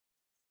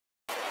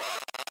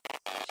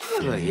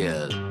ever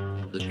hear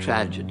the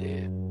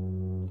tragedy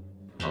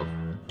of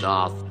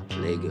Darth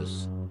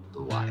Plagueis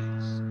the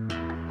Wise?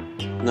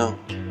 No.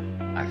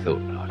 I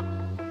thought not.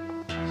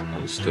 It's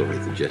not a story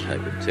the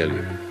Jedi would tell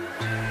you.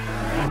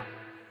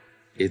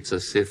 It's a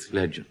Sith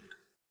legend.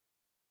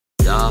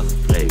 Darth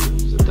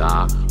Plagueis, the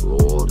Dark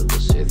Lord of the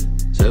Sith,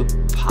 so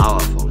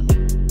powerful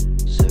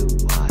and so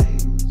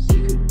wise,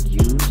 he could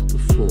use the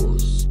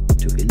Force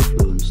to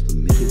influence the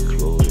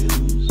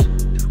midichlorians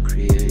to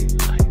create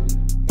life.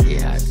 He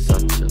had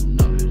such a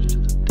knowledge to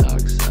the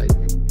dark side,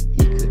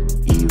 he could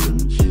even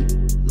keep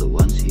the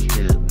ones he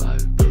cared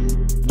about from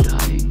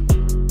dying.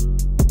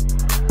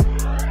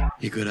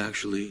 He could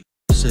actually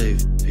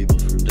save people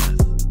from death.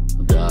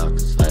 The dark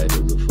side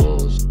of the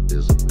Force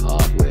is a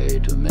pathway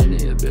to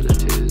many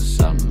abilities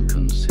some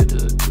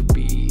consider to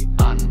be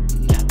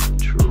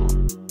unnatural.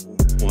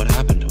 What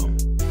happened to him?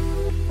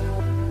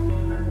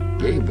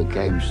 He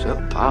became so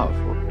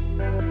powerful.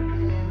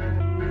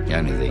 The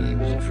only thing he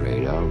was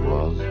afraid of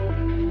was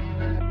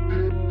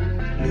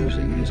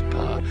losing his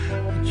power,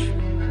 which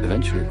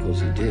eventually, of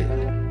course, he did.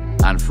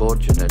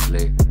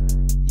 Unfortunately,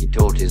 he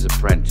taught his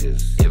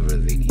apprentice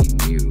everything he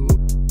knew.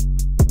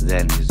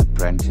 Then his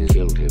apprentice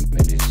killed him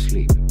in his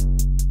sleep.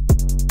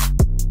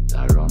 It's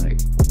ironic.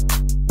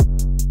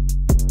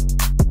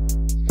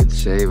 He could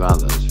save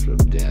others from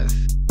death,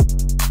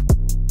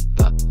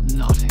 but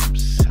not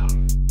himself.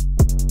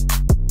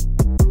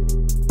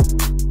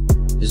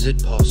 Is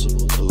it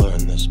possible to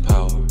learn this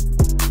power?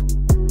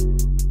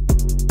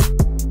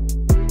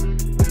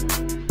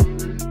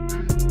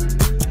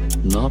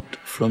 Not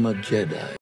from a Jedi.